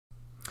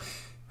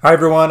Hi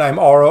everyone, I'm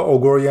Ara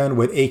Ogorian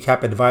with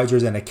ACAP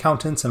Advisors and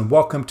Accountants, and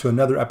welcome to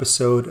another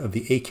episode of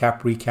the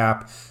ACAP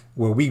Recap,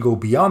 where we go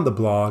beyond the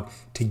blog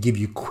to give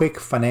you quick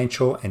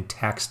financial and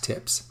tax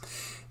tips.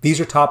 These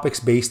are topics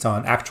based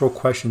on actual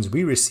questions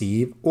we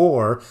receive,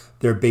 or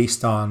they're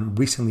based on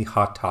recently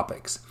hot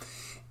topics.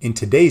 In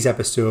today's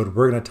episode,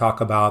 we're going to talk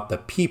about the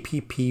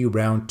PPP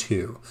Round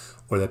 2,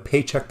 or the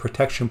Paycheck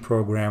Protection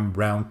Program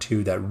Round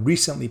 2 that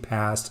recently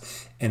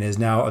passed and is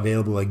now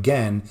available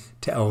again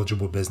to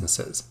eligible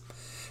businesses.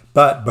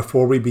 But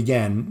before we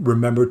begin,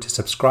 remember to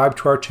subscribe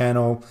to our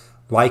channel,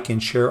 like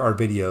and share our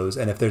videos,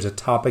 and if there's a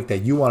topic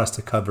that you want us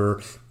to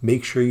cover,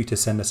 make sure you to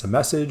send us a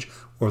message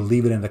or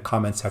leave it in the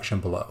comment section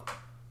below.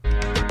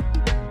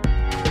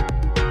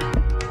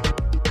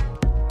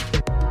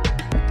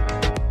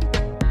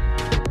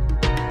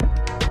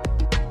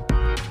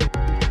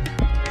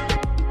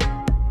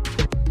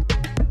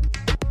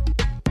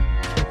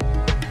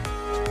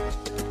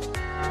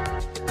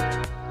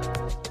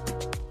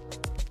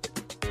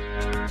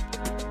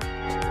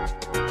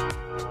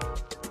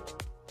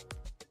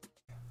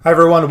 Hi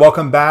everyone,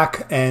 welcome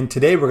back, and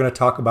today we're going to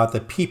talk about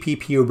the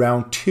PPP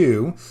Round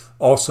 2,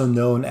 also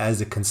known as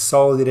the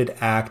Consolidated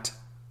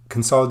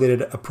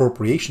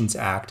Appropriations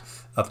Act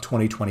of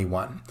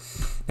 2021.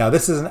 Now,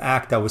 this is an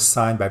act that was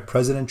signed by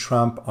President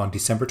Trump on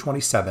December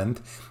 27th,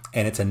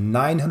 and it's a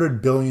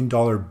 $900 billion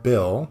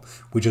bill,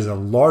 which is the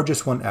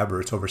largest one ever.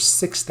 It's over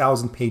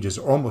 6,000 pages,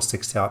 or almost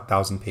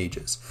 6,000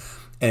 pages,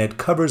 and it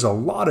covers a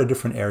lot of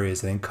different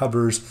areas. It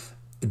covers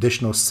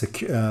additional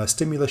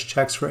stimulus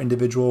checks for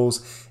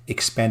individuals,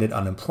 expanded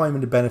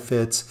unemployment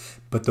benefits,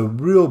 but the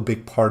real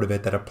big part of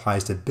it that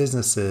applies to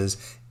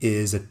businesses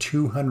is a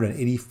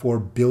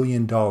 $284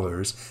 billion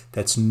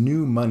that's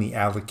new money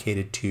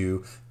allocated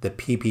to the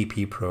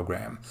PPP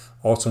program,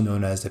 also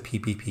known as the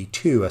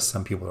PPP2, as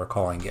some people are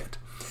calling it.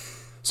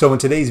 So in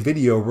today's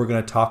video, we're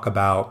going to talk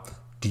about,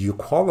 do you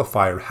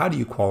qualify, or how do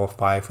you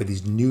qualify for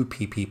these new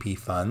PPP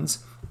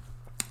funds?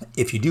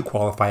 If you do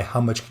qualify,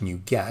 how much can you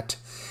get?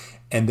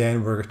 And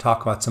then we're going to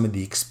talk about some of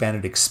the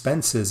expanded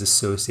expenses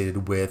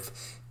associated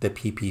with the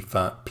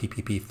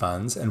PPP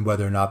funds and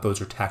whether or not those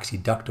are tax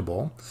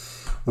deductible.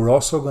 We're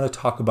also going to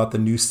talk about the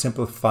new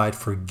simplified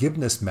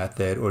forgiveness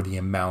method, or the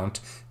amount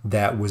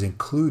that was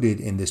included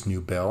in this new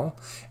bill.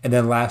 And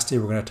then lastly,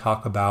 we're going to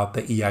talk about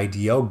the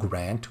EIDL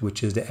grant,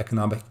 which is the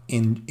Economic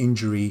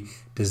Injury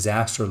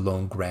Disaster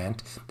Loan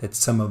Grant that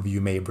some of you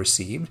may have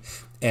received,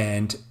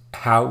 and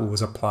how it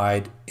was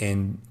applied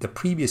in the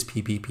previous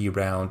PPP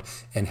round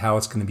and how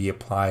it's going to be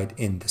applied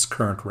in this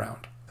current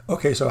round.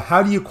 Okay, so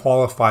how do you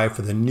qualify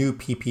for the new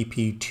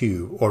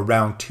PPP2, or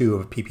round 2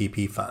 of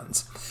PPP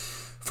funds?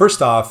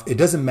 First off, it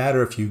doesn't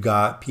matter if you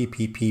got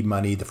PPP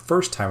money the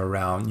first time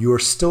around, you are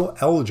still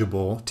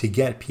eligible to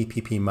get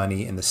PPP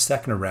money in the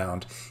second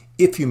round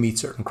if you meet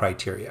certain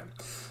criteria.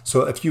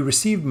 So if you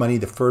received money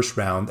the first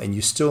round and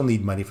you still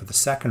need money for the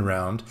second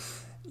round,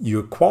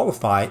 you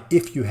qualify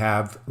if you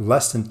have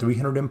less than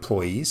 300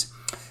 employees,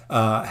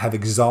 have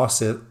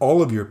exhausted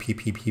all of your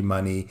PPP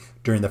money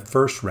during the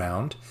first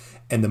round,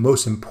 and the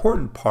most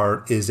important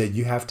part is that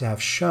you have to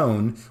have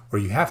shown, or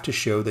you have to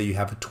show that you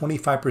have a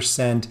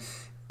 25%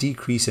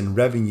 decrease in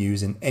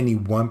revenues in any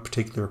one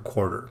particular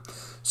quarter.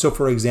 So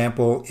for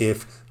example,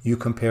 if you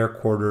compare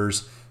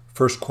quarters,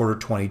 first quarter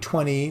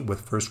 2020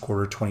 with first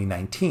quarter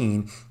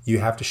 2019, you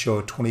have to show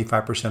a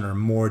 25% or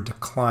more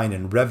decline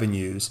in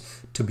revenues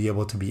to be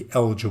able to be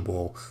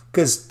eligible,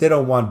 because they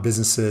don't want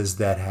businesses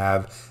that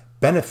have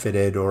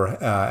benefited or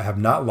have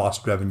not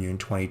lost revenue in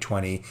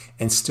 2020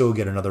 and still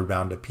get another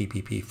round of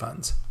PPP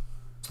funds.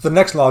 So the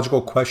next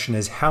logical question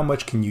is, how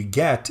much can you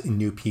get in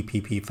new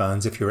PPP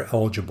funds if you're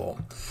eligible?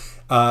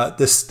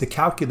 The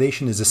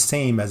calculation is the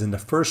same as in the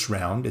first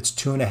round. It's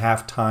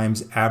 2.5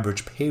 times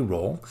average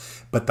payroll,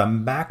 but the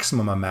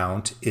maximum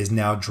amount is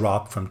now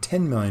dropped from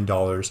 $10 million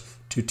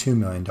to $2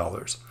 million.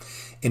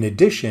 In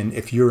addition,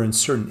 if you're in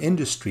certain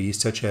industries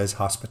such as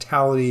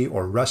hospitality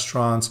or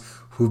restaurants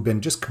who've been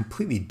just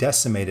completely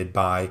decimated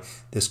by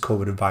this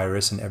COVID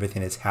virus and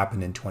everything that's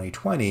happened in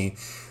 2020,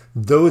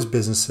 those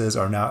businesses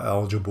are now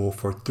eligible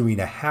for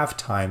 3.5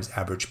 times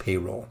average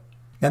payroll.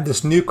 Now,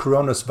 this new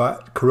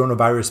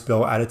coronavirus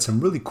bill added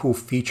some really cool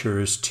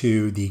features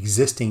to the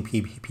existing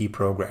PPP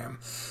program.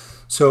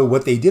 So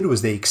what they did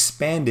was they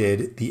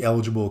expanded the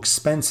eligible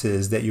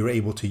expenses that you were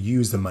able to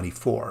use the money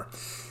for.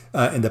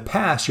 In the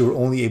past, you were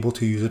only able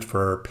to use it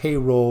for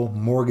payroll,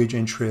 mortgage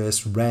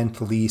interest, rent,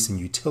 lease, and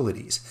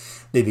utilities.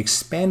 They've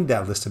expanded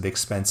that list of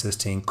expenses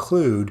to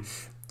include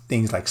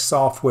things like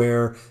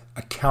software,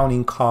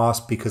 accounting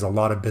costs, because a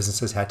lot of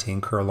businesses had to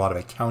incur a lot of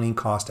accounting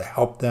costs to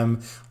help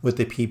them with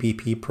the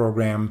PPP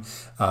program,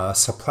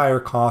 supplier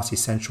costs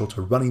essential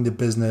to running the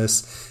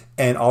business,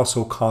 and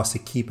also costs to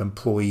keep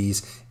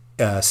employees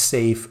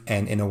safe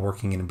and in a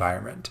working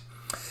environment.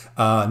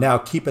 Now,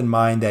 keep in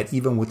mind that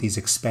even with these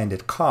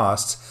expanded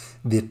costs,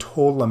 the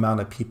total amount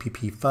of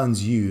PPP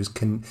funds used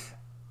can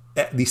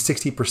at least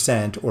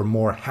 60% or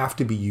more have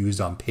to be used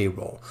on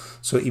payroll.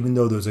 So even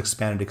though those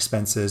expanded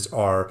expenses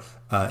are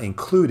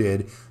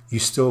included, you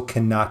still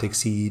cannot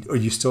exceed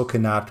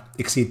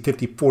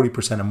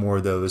 40% or more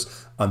of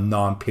those on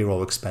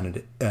non-payroll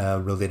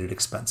related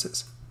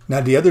expenses. Now,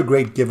 the other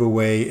great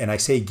giveaway, and I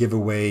say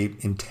giveaway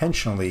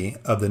intentionally,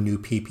 of the new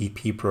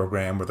PPP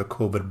program or the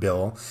COVID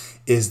bill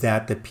is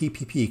that the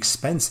PPP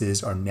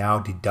expenses are now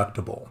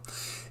deductible.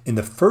 In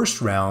the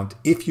first round,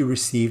 if you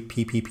received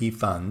PPP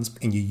funds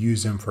and you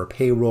use them for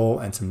payroll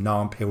and some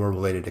non-payroll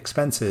related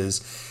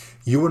expenses,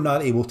 you were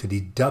not able to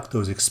deduct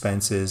those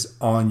expenses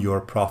on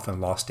your profit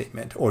and loss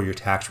statement or your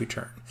tax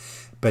return.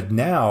 But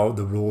now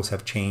the rules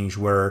have changed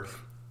where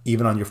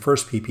even on your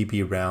first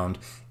PPP round,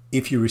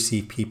 if you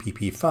receive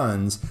PPP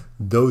funds,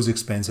 those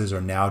expenses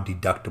are now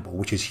deductible,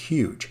 which is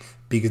huge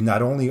because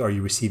not only are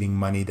you receiving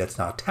money that's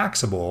not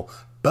taxable,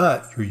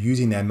 but you're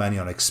using that money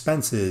on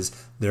expenses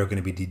that are going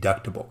to be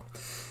deductible.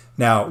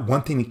 Now,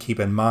 one thing to keep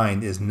in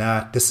mind is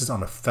this is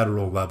on a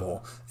federal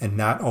level, and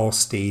not all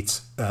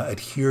states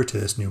adhere to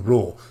this new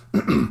rule.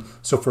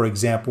 So, for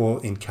example,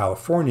 in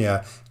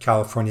California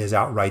has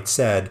outright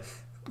said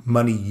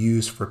money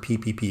used for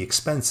PPP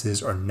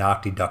expenses are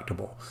not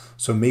deductible.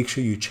 So make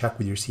sure you check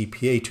with your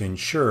CPA to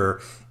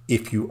ensure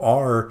if you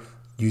are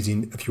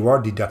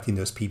deducting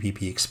those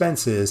PPP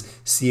expenses,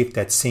 see if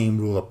that same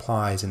rule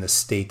applies in the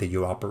state that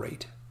you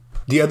operate.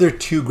 The other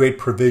two great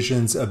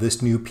provisions of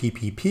this new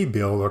PPP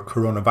bill or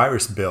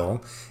coronavirus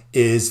bill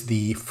is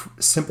the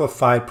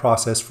simplified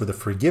process for the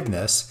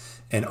forgiveness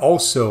and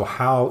also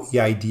how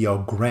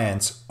EIDL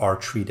grants are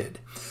treated.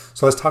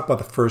 So let's talk about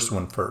the first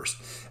one first.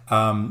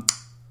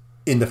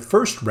 In the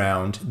first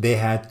round, they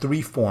had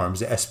three forms.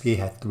 The SBA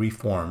had three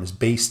forms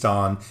based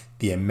on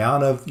the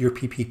amount of your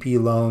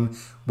PPP loan,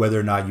 whether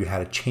or not you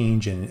had a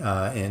change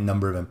in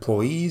number of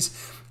employees,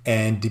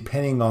 and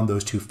depending on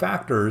those two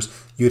factors,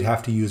 you'd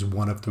have to use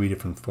one of three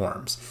different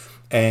forms.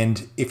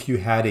 And if you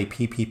had a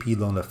PPP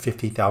loan of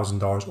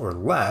 $50,000 or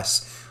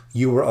less,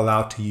 you were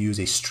allowed to use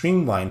a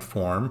streamlined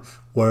form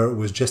where it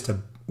was just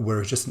an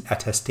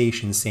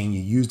attestation saying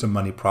you used the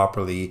money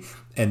properly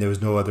and there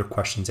was no other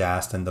questions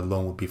asked and the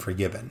loan would be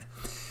forgiven.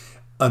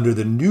 Under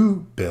the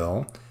new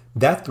bill,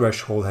 that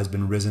threshold has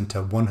been risen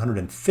to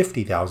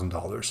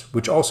 $150,000,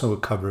 which also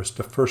covers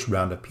the first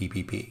round of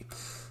PPP.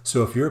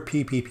 So if your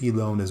PPP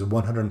loan is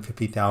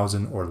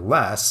 $150,000 or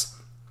less,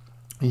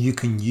 you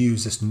can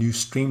use this new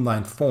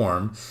streamlined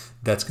form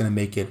that's going to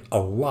make it a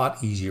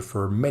lot easier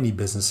for many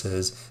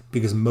businesses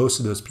because most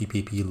of those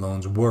PPP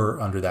loans were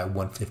under that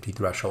 150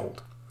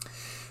 threshold.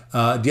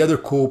 The other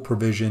cool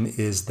provision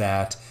is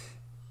that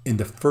in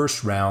the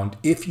first round,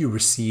 if you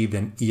received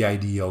an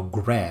EIDL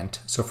grant,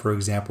 so for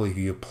example, if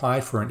you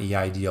applied for an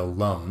EIDL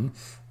loan,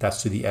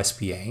 that's to the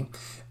SBA,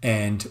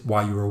 and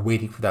while you were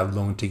waiting for that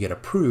loan to get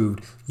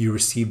approved, you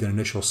received an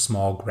initial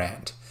small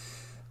grant.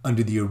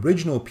 Under the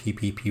original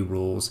PPP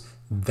rules,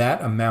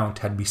 that amount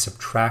had to be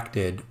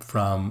subtracted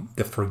from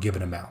the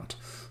forgiven amount.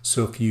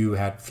 So if you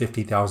had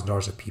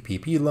 $50,000 of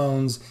PPP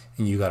loans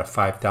and you got a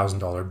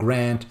 $5,000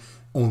 grant,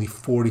 only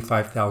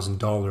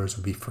 $45,000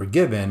 would be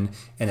forgiven,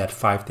 and that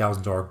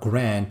 $5,000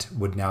 grant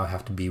would now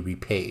have to be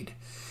repaid.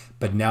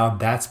 But now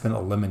that's been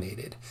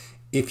eliminated.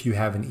 If you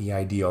have an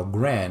EIDL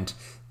grant,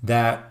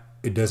 that,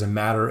 it doesn't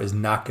matter, is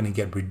not going to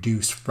get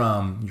reduced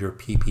from your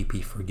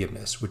PPP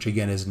forgiveness, which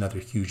again is another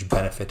huge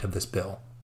benefit of this bill.